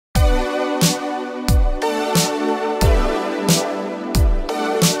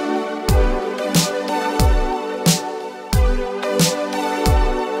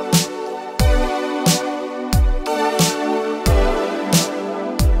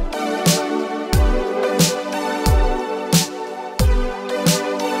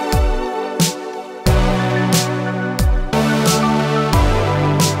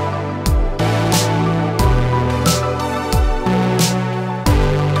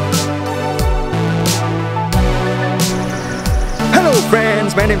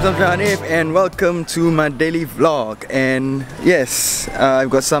name's Hanif and welcome to my daily vlog. And yes, I've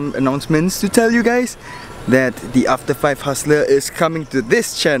got some announcements to tell you guys that the After 5 Hustler is coming to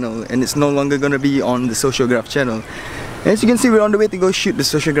this channel and it's no longer gonna be on the SocioGraf channel. As you can see, we're on the way to go shoot the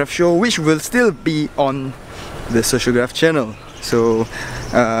SocioGraf Show, which will still be on the SocioGraf channel. So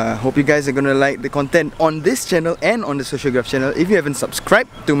hope you guys are gonna like the content on this channel and on the SocioGraf channel. If you haven't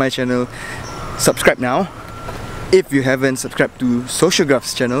subscribed to my channel, subscribe now. If you haven't subscribed to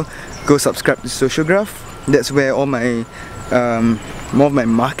SocioGraf's channel, go subscribe to SocioGraf. That's where all my more of my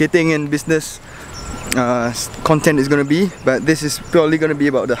marketing and business content is gonna be. But this is purely gonna be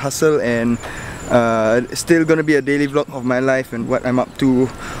about the hustle and still gonna be a daily vlog of my life and what I'm up to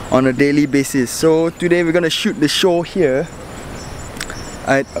on a daily basis. So today we're gonna shoot the show here,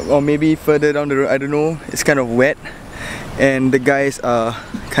 or maybe further down the road, I don't know. It's kind of wet and the guys are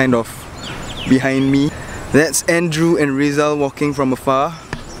kind of behind me. That's Andrew and Rizal walking from afar,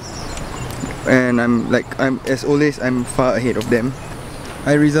 and as always, I'm far ahead of them.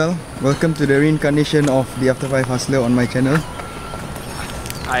 Hi Rizal, welcome to the reincarnation of the After 5 Hustler on my channel.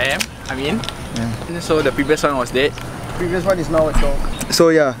 I'm in. Yeah. So the previous one was dead. Previous one is now a dog. So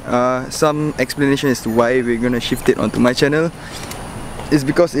yeah, some explanation as to why we're gonna shift it onto my channel is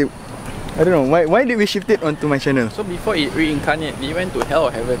because I don't know, why did we shift it onto my channel? So before it reincarnate, we went to hell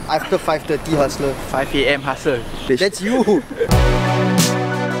or heaven? After 5:30 Hustler. 5 AM hustler. That's you!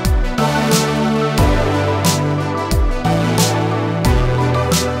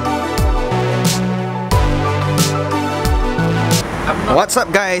 What's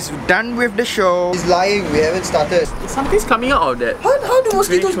up guys? We're done with the show. He's lying, we haven't started. Something's coming out of that. How do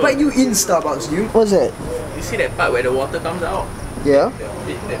mosquitoes bite you in Starbucks, dude? What's that? You see that part where the water comes out? Yeah?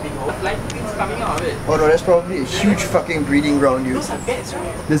 That big hole? Like things coming out of it. Oh no, that's probably a huge fucking breeding ground, dude. Those are bats,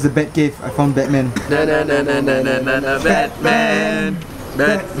 right? There's the bat cave. I found Batman. Na na na na na na na na Batman.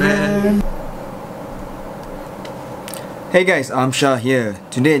 Batman. Hey guys, I'm Shah here.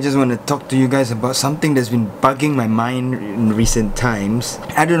 Today I just want to talk to you guys about something that's been bugging my mind in recent times.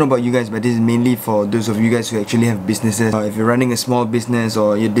 I don't know about you guys, but this is mainly for those of you guys who actually have businesses. If you're running a small business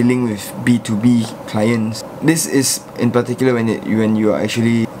or you're dealing with B2B clients. This is in particular when you are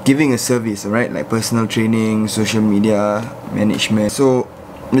actually giving a service, right? Like personal training, social media management. So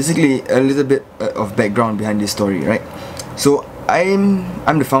basically a little bit of background behind this story, right? So I'm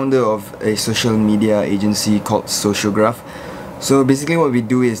the founder of a social media agency called SocioGraf. So basically what we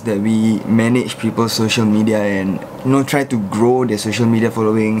do is that we manage people's social media and try to grow their social media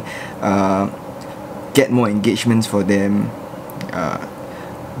following, get more engagements for them,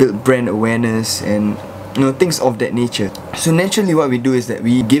 build brand awareness and things of that nature. So naturally what we do is that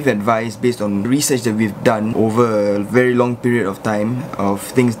we give advice based on research that we've done over a very long period of time of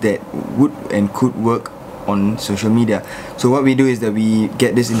things that would and could work on social media. So what we do is that we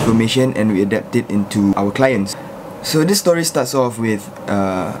get this information and we adapt it into our clients. So this story starts off with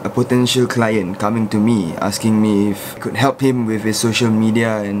a potential client coming to me asking me if I could help him with his social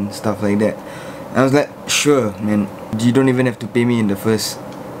media and stuff like that. I was like, sure man, you don't even have to pay me in the first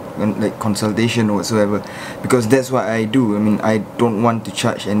consultation or whatsoever, because that's what I do. I mean, I don't want to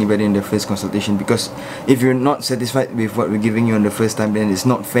charge anybody in the first consultation, because if you're not satisfied with what we're giving you on the first time, then it's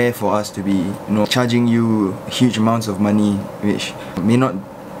not fair for us to be charging you huge amounts of money which may not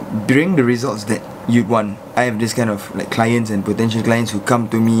bring the results that you'd want. I have this kind of clients and potential clients who come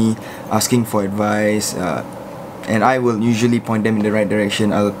to me asking for advice, and I will usually point them in the right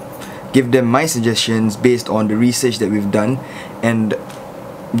direction. I'll give them my suggestions based on the research that we've done, and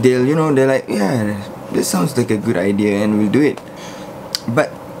they're like, yeah, this sounds like a good idea and we'll do it.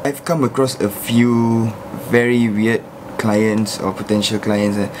 But I've come across a few very weird clients or potential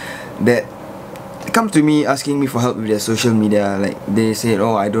clients that come to me asking me for help with their social media. Like they said,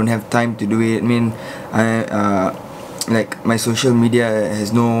 oh, I don't have time to do it. I mean, my social media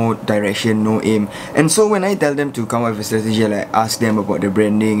has no direction, no aim. And so when I tell them to come up with a strategy, ask them about the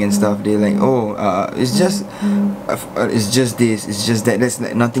branding and stuff, they're like, oh, it's just this, it's just that, there's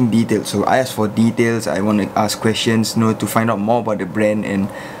nothing detailed. So I ask for details. I want to ask questions, to find out more about the brand and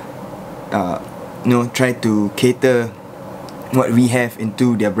try to cater what we have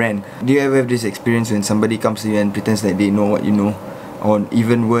into their brand. Do you ever have this experience when somebody comes to you and pretends that they know what you know, or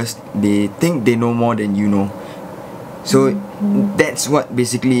even worse, they think they know more than you know? So that's what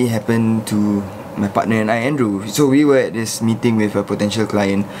basically happened to my partner and I, Andrew. So we were at this meeting with a potential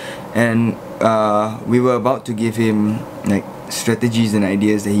client, and we were about to give him strategies and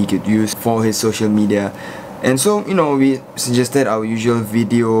ideas that he could use for his social media. And so we suggested our usual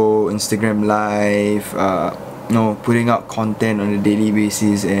video, Instagram live, putting out content on a daily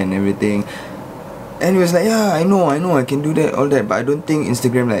basis and everything. And he was like, yeah, I know, I can do that, all that, but I don't think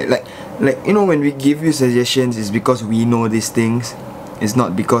Instagram like you know, when we give you suggestions, it's because we know these things. It's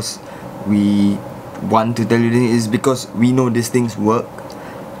not because we want to tell you things, it's because we know these things work.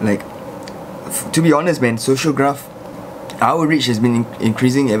 Like, to be honest, man, SocioGraf, our reach has been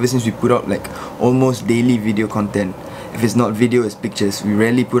increasing ever since we put out like almost daily video content. If it's not video, it's pictures. We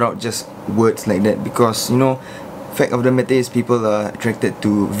rarely put out just words like that, because, you know, fact of the matter is people are attracted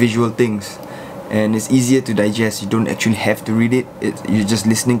to visual things, and it's easier to digest. You don't actually have to read it. You're just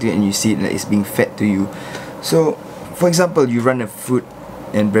listening to it and you see it like it's being fed to you. So, for example, you run a food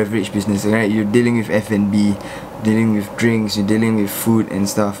and beverage business, right? You're dealing with F&B, dealing with drinks, you're dealing with food and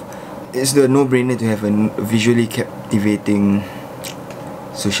stuff. It's the no-brainer to have a visually captivating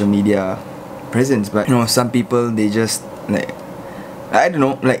social media presence. But, you know, some people, they just like, I don't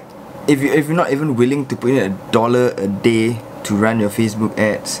know, like, if you're not even willing to put in $1 a day to run your Facebook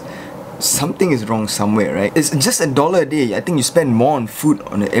ads, something is wrong somewhere, right? It's just $1 a day. I think you spend more on food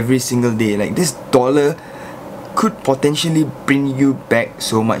on every single day. Like, this dollar could potentially bring you back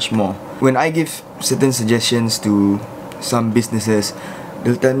so much more. When I give certain suggestions to some businesses,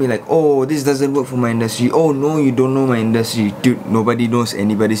 they'll tell me like, oh, this doesn't work for my industry. Oh no, you don't know my industry. Dude, nobody knows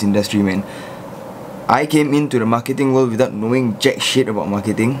anybody's industry, man. I came into the marketing world without knowing jack shit about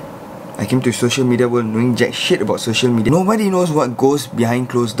marketing. I came to social media world knowing jack shit about social media. Nobody knows what goes behind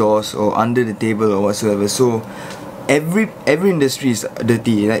closed doors or under the table or whatsoever. So every industry is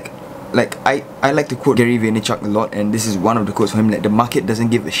dirty. Like I like to quote Gary Vaynerchuk a lot, and this is one of the quotes from him. Like, the market doesn't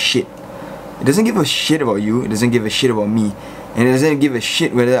give a shit. It doesn't give a shit about you. It doesn't give a shit about me. And it doesn't give a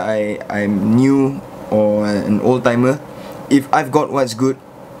shit whether I'm new or an old timer. If I've got what's good,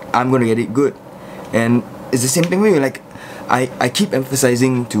 I'm gonna get it good. And it's the same thing with you. Like, I keep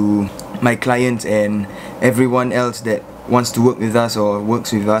emphasizing to my clients and everyone else that wants to work with us or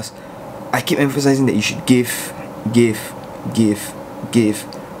works with us, I keep emphasizing that you should give,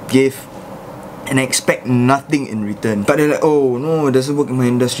 and I expect nothing in return. But they're like, oh no, it doesn't work in my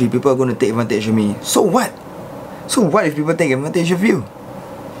industry, people are going to take advantage of me. So what? So what if people take advantage of you?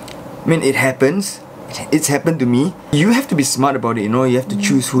 I mean, it happens. It's happened to me. You have to be smart about it, you know. You have to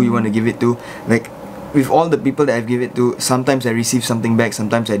choose who you want to give it to. Like, with all the people that I've given it to, sometimes I receive something back,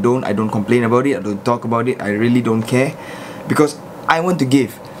 sometimes I don't. I don't complain about it, I don't talk about it. I really don't care, because I want to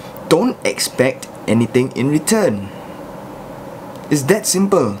give. Don't expect anything in return. It's that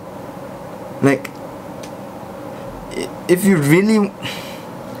simple. Like, if you really,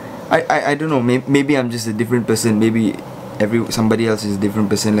 I don't know, maybe I'm just a different person, maybe somebody else is a different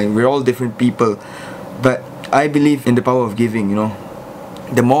person, like, we're all different people. But I believe in the power of giving, you know.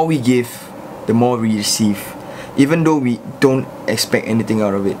 The more we give, the more we receive, even though we don't expect anything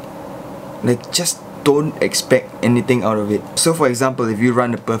out of it. Like, just don't expect anything out of it. So for example, if you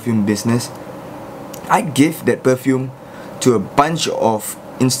run a perfume business, I'd give that perfume to a bunch of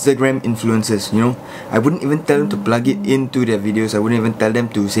Instagram influencers, you know. I wouldn't even tell them to plug it into their videos. I wouldn't even tell them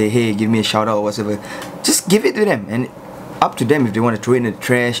to say, hey, give me a shout out or whatever. Just give it to them, and up to them if they want to throw it in the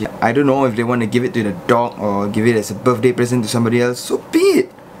trash. I don't know if they want to give it to the dog or give it as a birthday present to somebody else. So be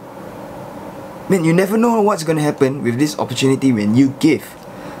it. Man, you never know what's going to happen with this opportunity when you give.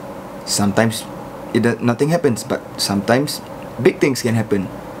 Sometimes nothing happens, but sometimes big things can happen.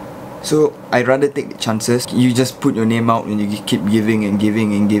 So I'd rather take the chances. You just put your name out and you keep giving and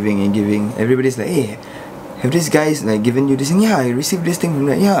giving and giving and giving. Everybody's like, hey, have these guys like given you this thing? Yeah, I received this thing from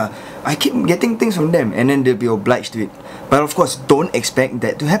them. Yeah, I keep getting things from them, and then they'll be obliged to it. But of course, don't expect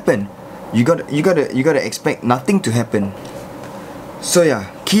that to happen. You gotta expect nothing to happen. So yeah,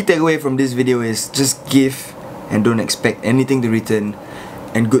 key takeaway from this video is just give and don't expect anything to return,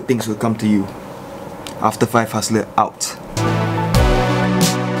 and good things will come to you. After 5 Hustler out.